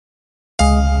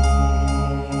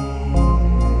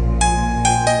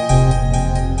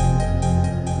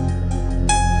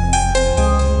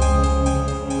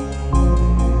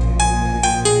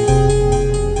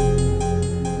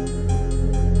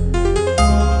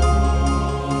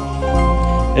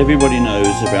Everybody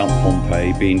knows about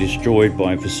Pompeii being destroyed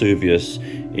by Vesuvius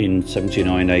in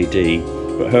 79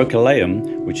 AD, but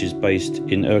Herculaneum, which is based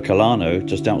in Ercolano,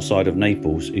 just outside of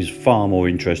Naples, is far more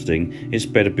interesting. It's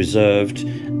better preserved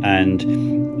and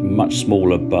much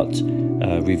smaller, but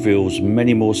reveals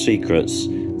many more secrets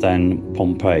than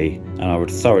Pompeii. And I would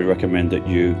thoroughly recommend that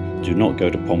you do not go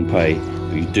to Pompeii,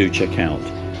 but you do check out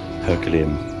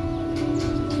Herculaneum.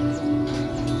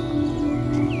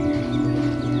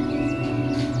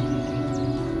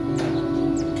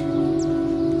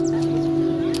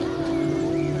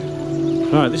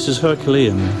 Right, this is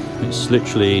Herculaneum. It's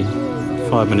literally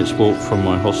 5 minutes walk from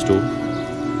my hostel.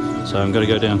 So I'm going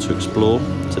to go down to explore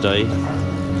today.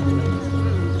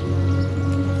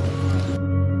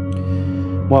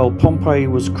 While Pompeii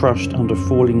was crushed under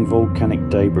falling volcanic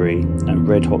debris and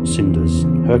red-hot cinders,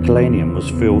 Herculaneum was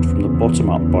filled from the bottom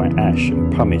up by ash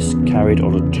and pumice carried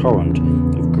on a torrent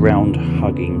of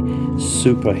ground-hugging,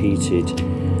 superheated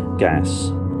gas.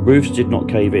 Roofs did not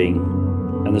cave in,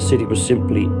 and the city was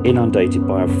simply inundated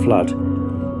by a flood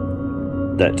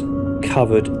that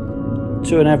covered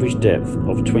to an average depth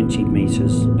of 20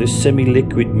 meters. This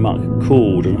semi-liquid muck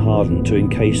cooled and hardened to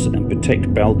encase and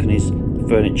protect balconies,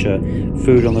 furniture,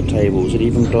 food on the tables, and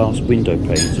even glass window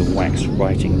panes and wax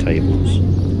writing tables.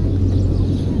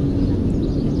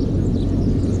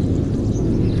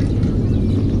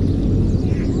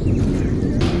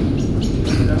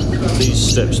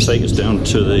 These steps take us down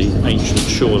to the ancient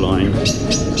shoreline.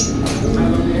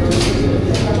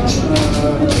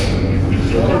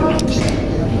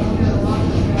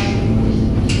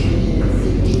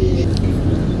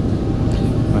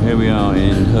 Well, here we are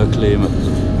in Herculaneum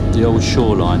at the old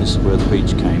shoreline. This is where the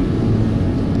beach came.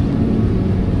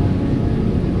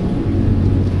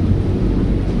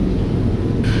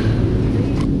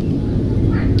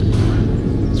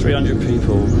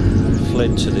 People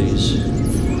fled to these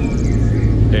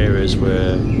areas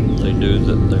where they knew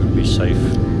that they would be safe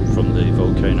from the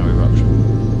volcano eruption,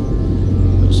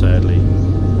 but sadly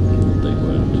they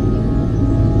weren't.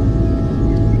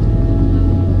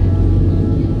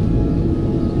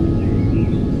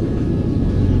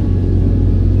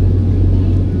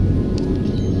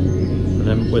 And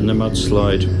then when the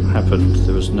mudslide happened,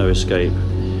 there was no escape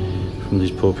from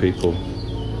these poor people,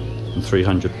 and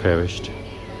 300 perished.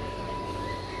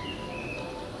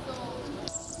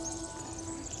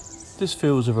 This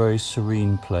feels a very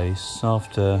serene place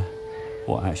after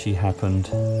what actually happened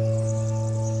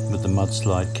with the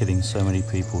mudslide killing so many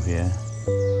people here.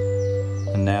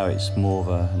 And now it's more of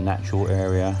a natural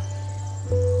area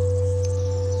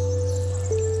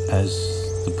as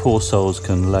the poor souls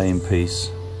can lay in peace.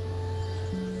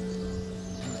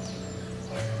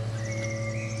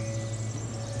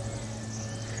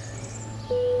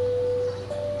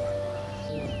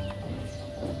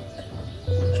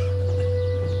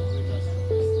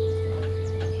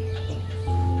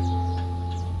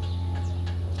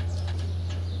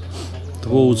 The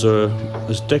walls are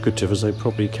as decorative as they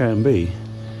probably can be.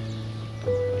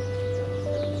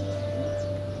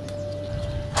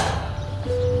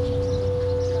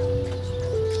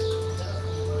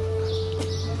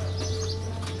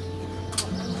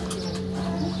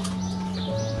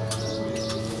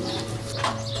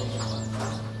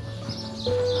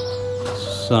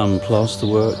 Some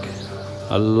plasterwork.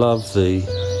 I love the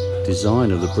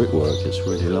design of the brickwork, it's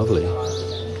really lovely.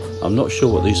 I'm not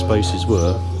sure what these spaces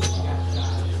were.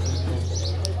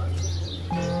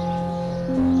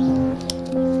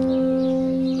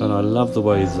 And I love the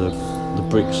way the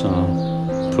bricks are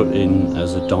put in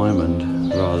as a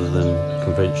diamond rather than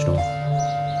conventional,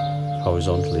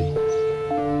 horizontally.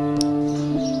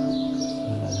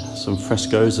 Some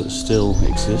frescoes that still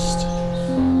exist.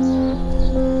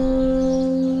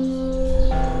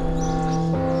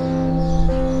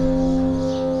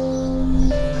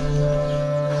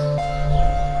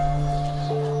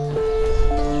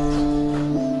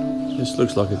 This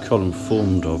looks like a column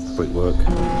formed of brickwork and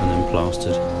then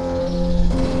plastered.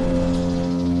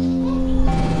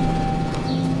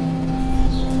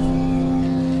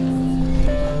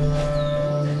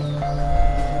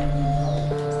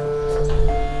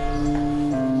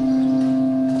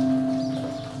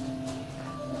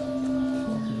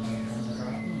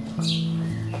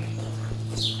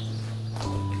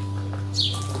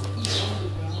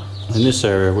 In this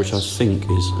area, which I think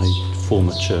is a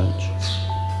former church,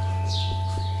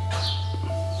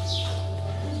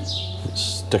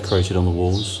 it's decorated on the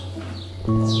walls,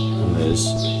 and there's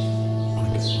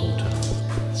like an altar.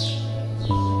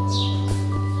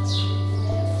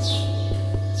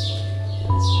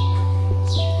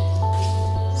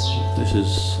 This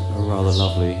is a rather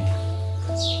lovely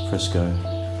fresco.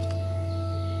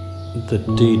 The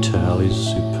detail is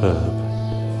superb.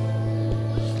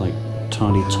 It's like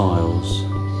tiny tiles.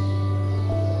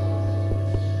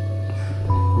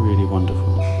 Really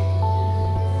wonderful.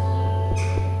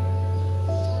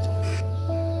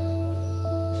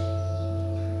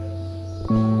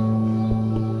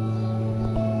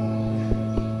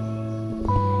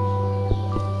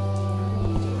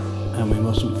 And we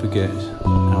mustn't forget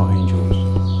our angels.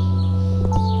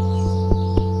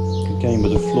 Again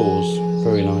with the floors,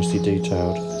 very nicely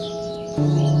detailed.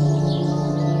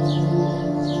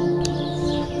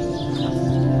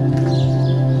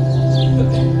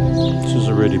 This is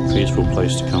a really peaceful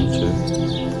place to come to.